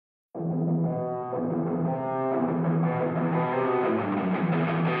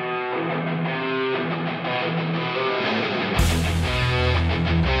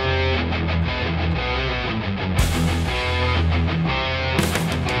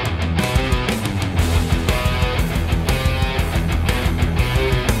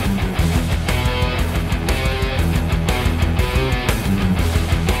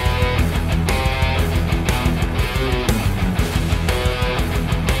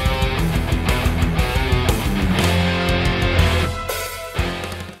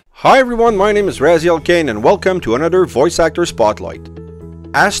Hi everyone, my name is Raziel Kane and welcome to another Voice Actor Spotlight.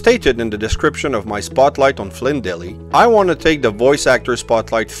 As stated in the description of my spotlight on Flynn Dille, I want to take the Voice Actor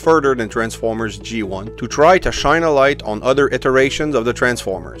Spotlight further than Transformers G1 to try to shine a light on other iterations of the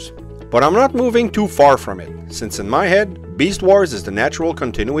Transformers. But I'm not moving too far from it, since in my head, Beast Wars is the natural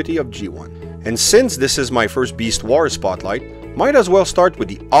continuity of G1. And since this is my first Beast Wars Spotlight, might as well start with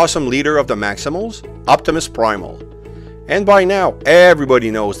the awesome leader of the Maximals, Optimus Primal. And by now,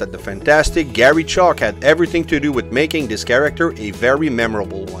 everybody knows that the fantastic Garry Chalk had everything to do with making this character a very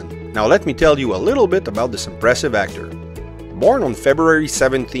memorable one. Now let me tell you a little bit about this impressive actor. Born on February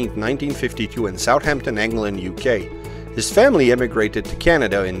 17, 1952 in Southampton, England, UK, his family emigrated to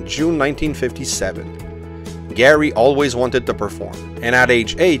Canada in June 1957. Garry always wanted to perform, and at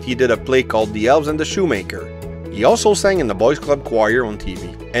age 8 he did a play called The Elves and the Shoemaker. He also sang in the Boys Club Choir on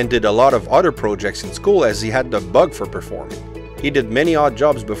TV, and did a lot of other projects in school as he had the bug for performing. He did many odd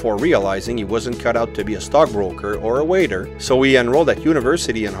jobs before realizing he wasn't cut out to be a stockbroker or a waiter, so he enrolled at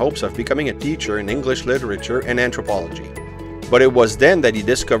university in hopes of becoming a teacher in English literature and anthropology. But it was then that he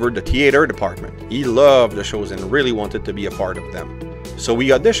discovered the theater department. He loved the shows and really wanted to be a part of them. So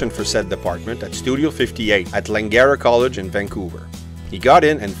he auditioned for said department at Studio 58 at Langara College in Vancouver. He got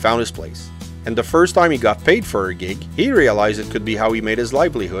in and found his place. And the first time he got paid for a gig, he realized it could be how he made his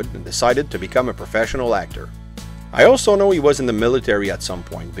livelihood and decided to become a professional actor. I also know he was in the military at some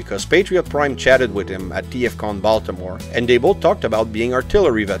point because Patriot Prime chatted with him at TFCon Baltimore and they both talked about being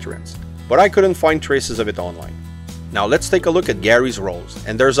artillery veterans, but I couldn't find traces of it online. Now let's take a look at Garry's roles,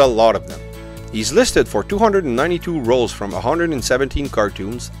 and there's a lot of them. He's listed for 292 roles from 117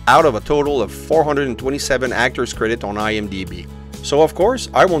 cartoons out of a total of 427 actors credit on IMDb. So of course,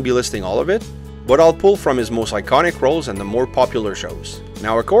 I won't be listing all of it, but I'll pull from his most iconic roles and the more popular shows.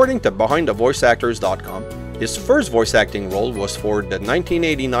 Now according to BehindTheVoiceActors.com, his first voice acting role was for the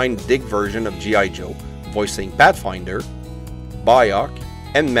 1989 Dig version of G.I. Joe, voicing Pathfinder, Bayok,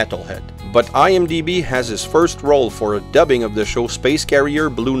 and Metalhead. But IMDb has his first role for a dubbing of the show Space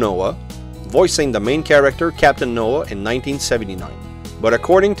Carrier Blue Noah, voicing the main character Captain Noah in 1979. But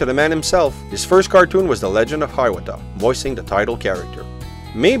according to the man himself, his first cartoon was The Legend of Hiawatha, voicing the title character.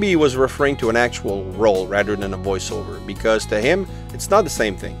 Maybe he was referring to an actual role rather than a voiceover, because to him, it's not the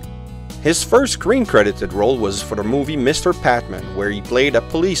same thing. His first screen-credited role was for the movie Mr. Patman, where he played a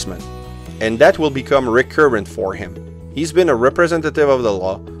policeman, and that will become recurrent for him. He's been a representative of the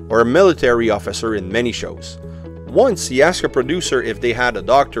law or a military officer in many shows. Once, he asked a producer if they had a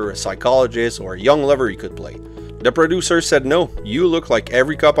doctor, a psychologist, or a young lover he could play. The producer said, "No, you look like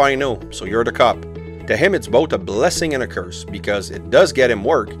every cop I know, so you're the cop." To him, it's both a blessing and a curse, because it does get him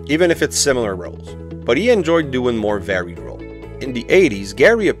work, even if it's similar roles. But he enjoyed doing more varied roles. In the 80s,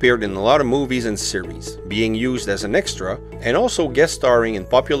 Garry appeared in a lot of movies and series, being used as an extra, and also guest starring in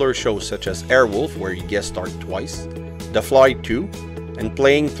popular shows such as Airwolf, where he guest starred twice, The Fly 2, and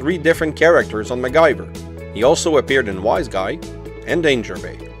playing 3 different characters on MacGyver. He also appeared in Wise Guy and Danger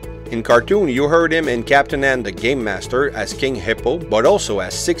Bay. In cartoon, you heard him in Captain N the Game Master as King Hippo, but also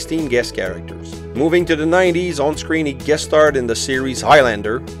as 16 guest characters. Moving to the 90s, on screen he guest starred in the series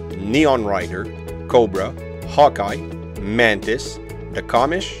Highlander, Neon Rider, Cobra, Hawkeye, Mantis, The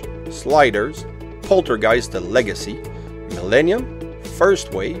Comish, Sliders, Poltergeist The Legacy, Millennium,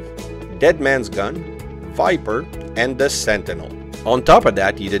 First Wave, Dead Man's Gun, Viper, and The Sentinel. On top of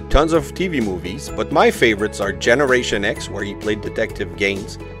that, he did tons of TV movies, but my favorites are Generation X, where he played Detective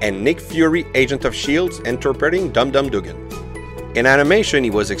Gaines, and Nick Fury, Agent of S.H.I.E.L.D., interpreting Dum Dum Dugan. In animation,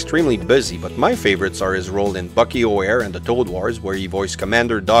 he was extremely busy, but my favorites are his role in Bucky O'Hare and the Toad Wars, where he voiced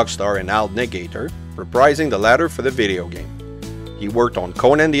Commander Dogstar and Al Negator, reprising the latter for the video game. He worked on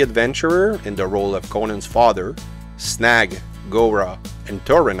Conan the Adventurer in the role of Conan's father, Snag, Gora, and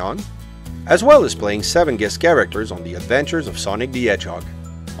Torinon, as well as playing 7 guest characters on the adventures of Sonic the Hedgehog.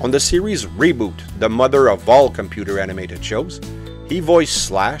 On the series Reboot, the mother of all computer animated shows, he voiced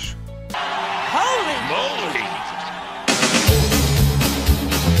Slash, Holy moly!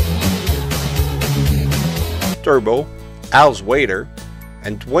 Turbo, Al's Waiter,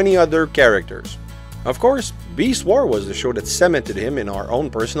 and 20 other characters. Of course, Beast War was the show that cemented him in our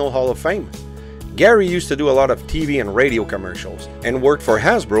own personal Hall of Fame. Garry used to do a lot of TV and radio commercials, and worked for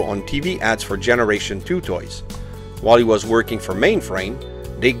Hasbro on TV ads for Generation 2 toys. While he was working for Mainframe,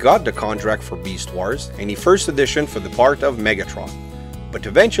 they got the contract for Beast Wars, and he first auditioned for the part of Megatron. But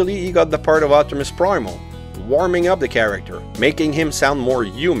eventually he got the part of Optimus Primal, warming up the character, making him sound more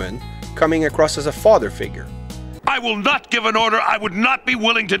human, coming across as a father figure. I will not give an order I would not be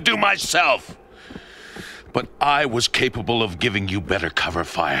willing to do myself. But I was capable of giving you better cover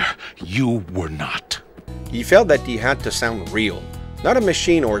fire. You were not. He felt that he had to sound real, not a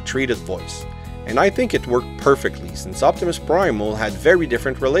machine or a treated voice. And I think it worked perfectly since Optimus Primal had very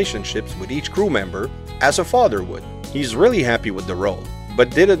different relationships with each crew member as a father would. He's really happy with the role, but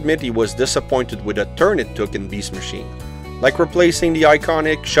did admit he was disappointed with the turn it took in Beast Machine, like replacing the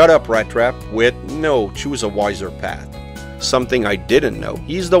iconic "shut up rat trap" with "no, choose a wiser path." Something I didn't know,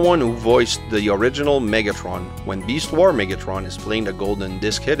 he's the one who voiced the original Megatron when Beast War Megatron is playing the Golden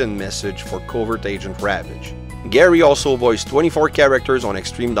Disc hidden message for Covert Agent Ravage. Garry also voiced 24 characters on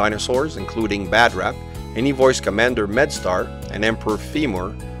Extreme Dinosaurs, including Bad Rap, and he voiced Commander Medstar and Emperor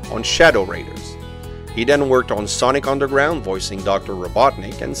Femur on Shadow Raiders. He then worked on Sonic Underground, voicing Dr.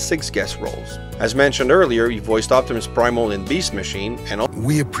 Robotnik, and 6 guest roles. As mentioned earlier, he voiced Optimus Primal in Beast Machine, and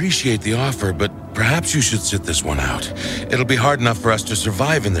we appreciate the offer, but perhaps you should sit this one out. It'll be hard enough for us to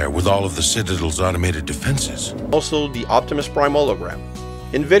survive in there with all of the Citadel's automated defenses. Also the Optimus Prime hologram.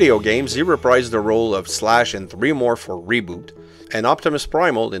 In video games, he reprised the role of Slash in 3 more for Reboot, and Optimus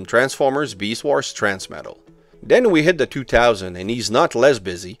Primal in Transformers Beast Wars Transmetal. Then we hit the 2000 and he's not less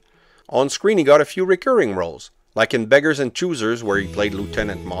busy. On screen he got a few recurring roles, like in Beggars and Choosers where he played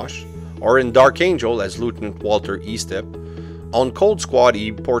Lieutenant Mosh, or in Dark Angel as Lieutenant Walter Eastep. On Cold Squad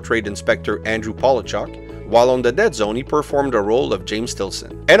he portrayed Inspector Andrew Polachuk, while on The Dead Zone he performed the role of James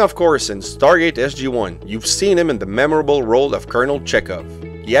Tilson. And of course in Stargate SG-1, you've seen him in the memorable role of Colonel Chekhov.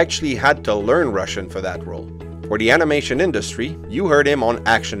 He actually had to learn Russian for that role. For the animation industry, you heard him on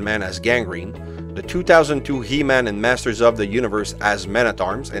Action Man as Gangrene, the 2002 He-Man and Masters of the Universe as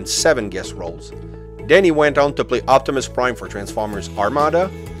Men-at-Arms, and 7 guest roles. Then he went on to play Optimus Prime for Transformers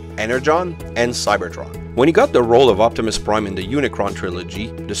Armada, Energon, and Cybertron. When he got the role of Optimus Prime in the Unicron trilogy,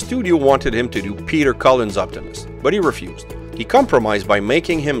 the studio wanted him to do Peter Cullen's Optimus, but he refused. He compromised by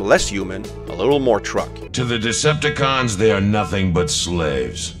making him less human, a little more truck. To the Decepticons, they are nothing but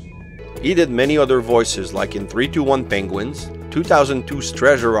slaves. He did many other voices like in 321 Penguins, 2002's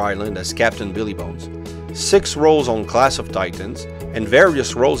Treasure Island as Captain Billy Bones, 6 roles on Class of Titans, and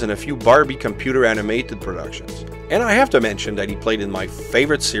various roles in a few Barbie computer animated productions. And I have to mention that he played in my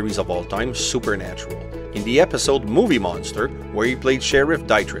favorite series of all time, Supernatural, in the episode Movie Monster, where he played Sheriff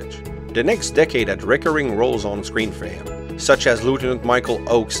Dietrich. The next decade had recurring roles on screen for him, such as Lieutenant Michael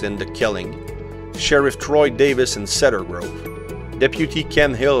Oakes in The Killing, Sheriff Troy Davis in Cedar Grove, Deputy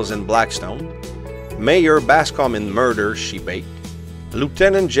Ken Hills in Blackstone, Mayor Bascom in Murder, She Baked,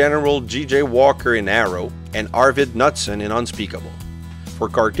 Lieutenant General G.J. Walker in Arrow, and Arvid Knudsen in Unspeakable. For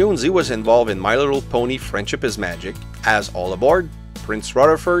cartoons, he was involved in My Little Pony Friendship is Magic, as All Aboard, Prince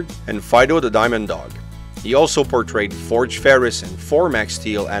Rutherford, and Fido the Diamond Dog. He also portrayed Forge Ferris in 4 Max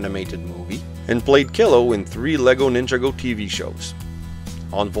Steel animated movie, and played Kilo in 3 Lego Ninjago TV shows.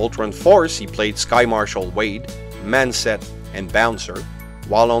 On Voltron Force, he played Sky Marshal Wade, Manset, and Bouncer,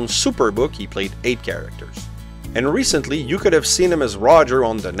 while on Superbook he played 8 characters. And recently you could have seen him as Roger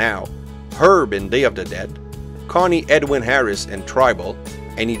on The Now, Herb in Day of the Dead, Connie Edwin Harris in Tribal,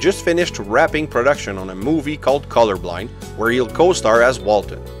 and he just finished wrapping production on a movie called Colorblind where he'll co-star as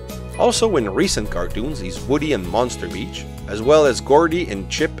Walton. Also in recent cartoons he's Woody in Monster Beach, as well as Gordy in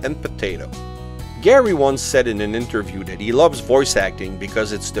Chip and Potato. Garry once said in an interview that he loves voice acting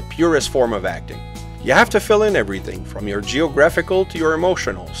because it's the purest form of acting. You have to fill in everything, from your geographical to your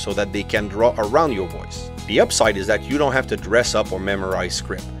emotional, so that they can draw around your voice. The upside is that you don't have to dress up or memorize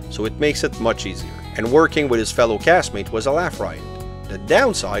script, so it makes it much easier. And working with his fellow castmate was a laugh riot. The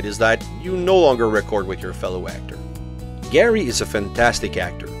downside is that you no longer record with your fellow actor. Garry is a fantastic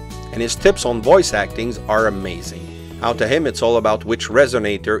actor, and his tips on voice actings are amazing. How to him it's all about which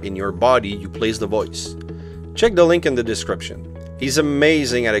resonator in your body you place the voice. Check the link in the description. He's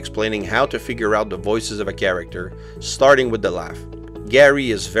amazing at explaining how to figure out the voices of a character, starting with the laugh. Garry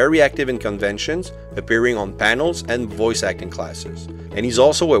is very active in conventions, appearing on panels and voice acting classes, and he's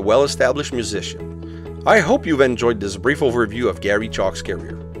also a well-established musician. I hope you've enjoyed this brief overview of Garry Chalk's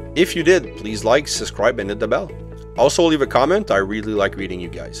career. If you did, please like, subscribe, and hit the bell. Also leave a comment, I really like reading you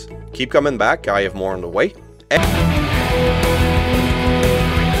guys. Keep coming back, I have more on the way.